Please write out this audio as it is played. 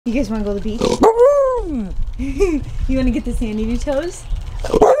You guys want to go to the beach? You want to get the sand in your toes?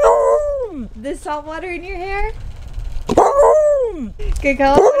 The salt water in your hair?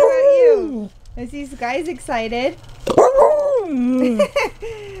 Kakoa, what about you? I see Sky's excited.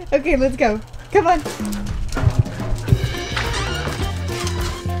 Okay, let's go. Come on.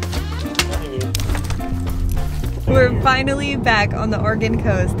 We're finally back on the Oregon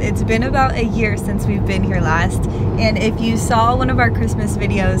coast. It's been about a year since we've been here last, and if you saw one of our Christmas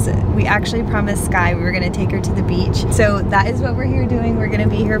videos, we actually promised Sky we were gonna take her to the beach. So that is what we're here doing. We're gonna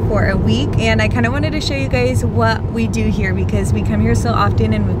be here for a week, and I kind of wanted to show you guys what we do here because we come here so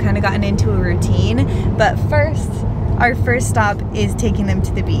often and we've kind of gotten into a routine. But first, our first stop is taking them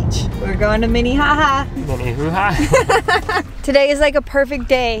to the beach. We're going to Minnehaha. Minnehaha. Today is like a perfect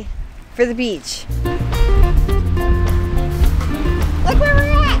day for the beach. Look where we're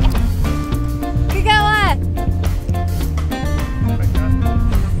at! Kakoa! Oh my God.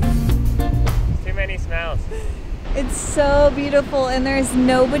 Too many smells. It's so beautiful and there's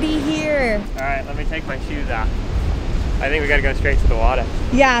nobody here. Alright, let me take my shoes off. I think we gotta go straight to the water.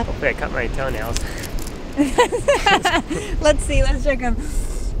 Yeah. Hopefully I cut my toenails. Let's see, let's check them.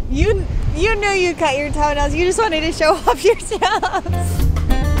 You knew you cut your toenails, you just wanted to show off yourselves.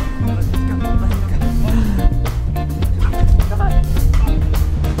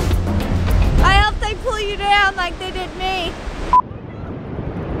 Pull you down like they did me.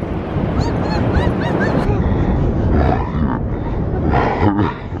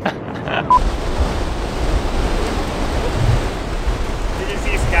 Did you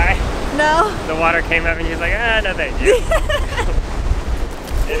see Sky? No. The water came up and he was like, ah, no thank you.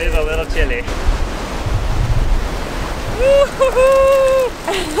 It is a little chilly. Oh,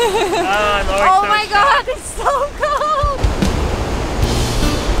 I'm always oh so my shocked. God, it's so cold.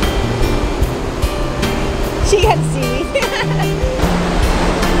 She got to see me.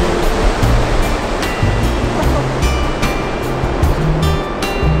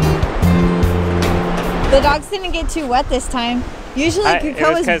 The dogs didn't get too wet this time. Usually Kakoa's... It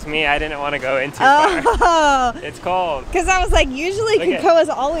was because me, I didn't want to go in too far. It's cold. Because I was like, usually Kakoa's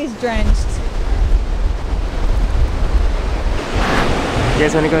always drenched. You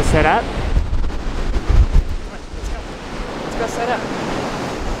guys want to go set up? Come on, let's go. Let's go set up.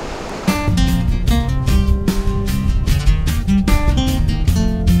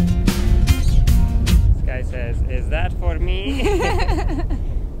 Says, is that for me?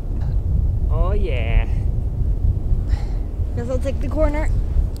 Oh yeah. Guess I'll take the corner.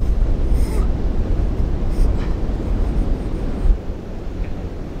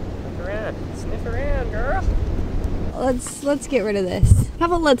 Look around. Sniff around, girl. Let's get rid of this. How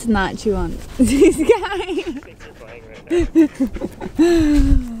about let's not chew on this guy?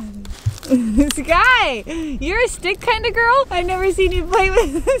 Sky, you're a stick kind of girl? I've never seen you play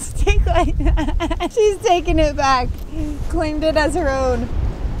with a stick like that. She's taking it back, claimed it as her own.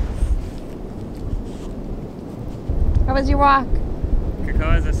 How was your walk?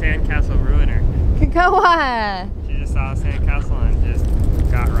 Kakoa is a sandcastle ruiner. Kakoa! She just saw a sandcastle and just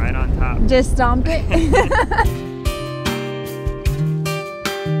got right on top. Just stomped it?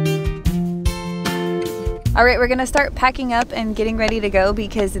 All right, we're gonna start packing up and getting ready to go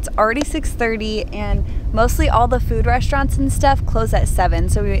because it's already 6:30 and mostly all the food restaurants and stuff close at 7.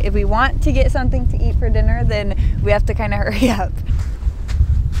 So if we want to get something to eat for dinner, then we have to kind of hurry up.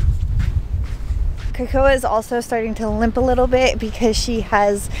 Kakoa is also starting to limp a little bit because she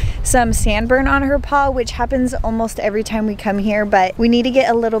has some sandburn on her paw, which happens almost every time we come here, but we need to get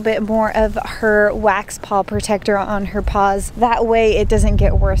a little bit more of her wax paw protector on her paws. That way it doesn't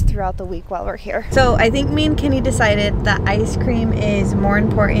get worse throughout the week while we're here. So I think me and Kenny decided that ice cream is more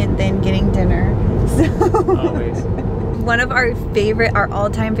important than getting dinner. So Always. One of our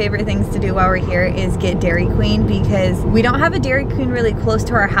all-time favorite things to do while we're here is get Dairy Queen because we don't have a Dairy Queen really close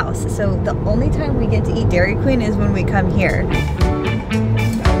to our house. So the only time we get to eat Dairy Queen is when we come here.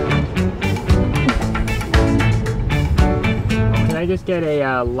 Can I just get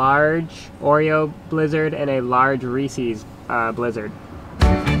a large Oreo Blizzard and a large Reese's Blizzard?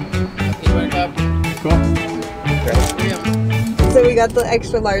 Cool. So we got the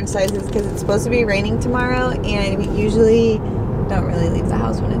extra large sizes because it's supposed to be raining tomorrow and we usually don't really leave the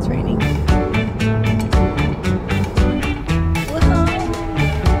house when it's raining.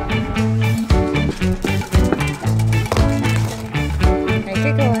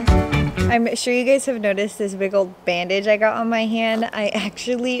 I'm sure you guys have noticed this big old bandage I got on my hand. I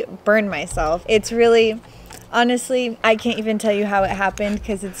actually burned myself. It's really, honestly, I can't even tell you how it happened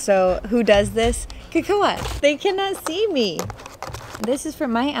because it's so, who does this? Kakoa, they cannot see me. This is for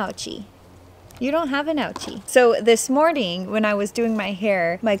my ouchie. You don't have an ouchie. So this morning when I was doing my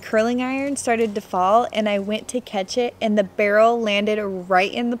hair, my curling iron started to fall and I went to catch it and the barrel landed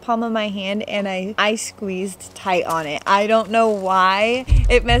right in the palm of my hand and I squeezed tight on it. I don't know why.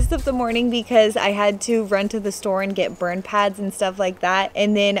 It messed up the morning because I had to run to the store and get burn pads and stuff like that.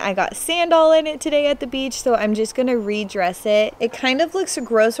 And then I got sand all in it today at the beach, so I'm just gonna redress it. It kind of looks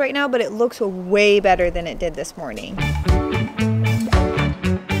gross right now, but it looks way better than it did this morning.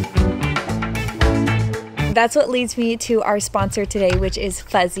 That's what leads me to our sponsor today, which is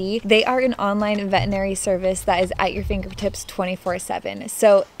Fuzzy. They are an online veterinary service that is at your fingertips 24/7.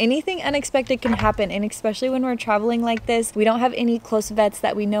 So anything unexpected can happen, and especially when we're traveling like this, we don't have any close vets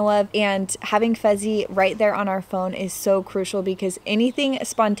that we know of, and having Fuzzy right there on our phone is so crucial because anything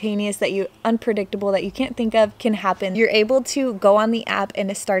spontaneous unpredictable that you can't think of can happen. You're able to go on the app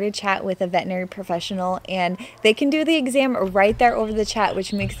and start a chat with a veterinary professional, and they can do the exam right there over the chat,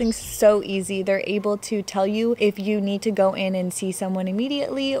 which makes things so easy. They're able to tell you if you need to go in and see someone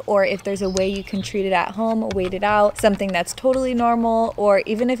immediately, or if there's a way you can treat it at home, wait it out, something that's totally normal, or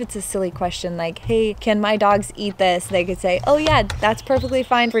even if it's a silly question like, hey, can my dogs eat this? They could say, oh yeah, that's perfectly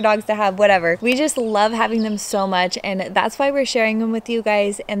fine for dogs to have, whatever. We just love having them so much, and that's why we're sharing them with you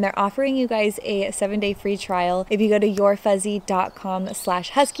guys, and they're offering you guys a 7-day free trial if you go to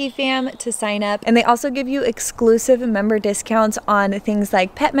yourfuzzy.com/huskyfam to sign up. And they also give you exclusive member discounts on things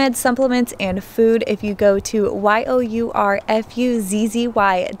like pet meds, supplements, and food if you go to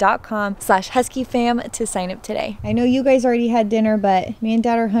yourfuzzy.com/huskyfam to sign up today. I know you guys already had dinner, but me and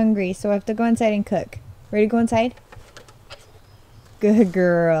Dad are hungry, so I have to go inside and cook. Ready to go inside? Good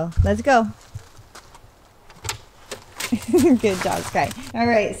girl. Let's go. Good job, Sky. All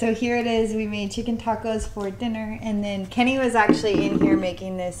right, so here it is. We made chicken tacos for dinner, and then Kenny was actually in here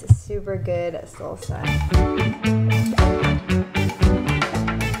making this super good salsa.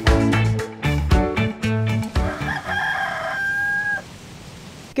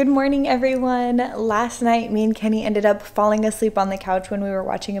 Good morning, everyone. Last night, me and Kenny ended up falling asleep on the couch when we were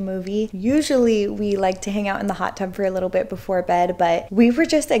watching a movie. Usually, we like to hang out in the hot tub for a little bit before bed, but we were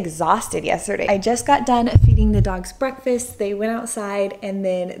just exhausted yesterday. I just got done feeding the dogs breakfast. They went outside, and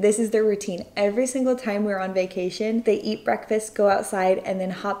then this is their routine. Every single time we're on vacation, they eat breakfast, go outside, and then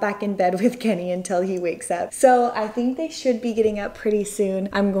hop back in bed with Kenny until he wakes up. So I think they should be getting up pretty soon.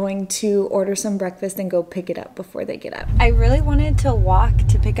 I'm going to order some breakfast and go pick it up before they get up. I really wanted to walk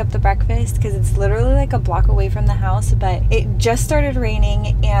to pick up the breakfast because it's literally like a block away from the house, but it just started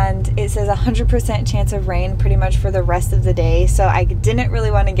raining and it says 100% chance of rain pretty much for the rest of the day, so I didn't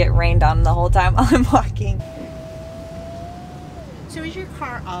really want to get rained on the whole time while I'm walking. So is your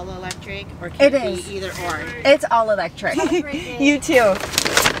car all electric, or can it be either or? It's all electric. You too.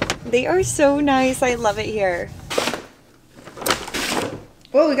 They are so nice. I love it here.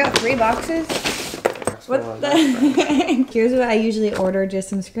 Whoa, we got 3 boxes. What the heck? Here's what I usually order: just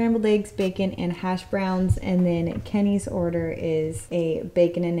some scrambled eggs, bacon, and hash browns. And then Kenny's order is a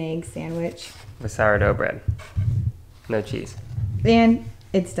bacon and egg sandwich with sourdough bread. No cheese. And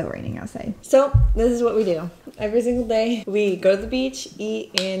it's still raining outside. So this is what we do. Every single day, we go to the beach,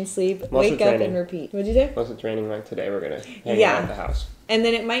 eat, and sleep, wake up, and repeat. What'd you do? Once it's raining like today, we're gonna hang out at the house. And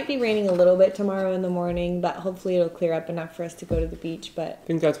then it might be raining a little bit tomorrow in the morning, but hopefully it'll clear up enough for us to go to the beach. But I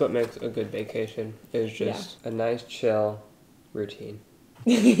think that's what makes a good vacation, is just a nice chill routine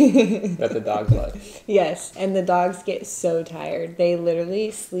that the dogs like. Yes, and the dogs get so tired. They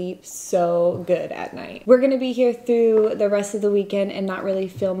literally sleep so good at night. We're going to be here through the rest of the weekend and not really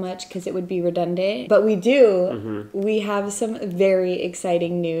film much because it would be redundant. But we do. We have some very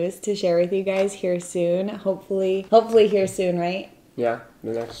exciting news to share with you guys here soon. Hopefully here soon, right? Yeah,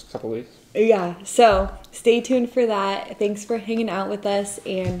 the next couple weeks. Yeah, so stay tuned for that. Thanks for hanging out with us,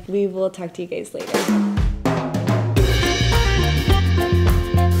 and we will talk to you guys later.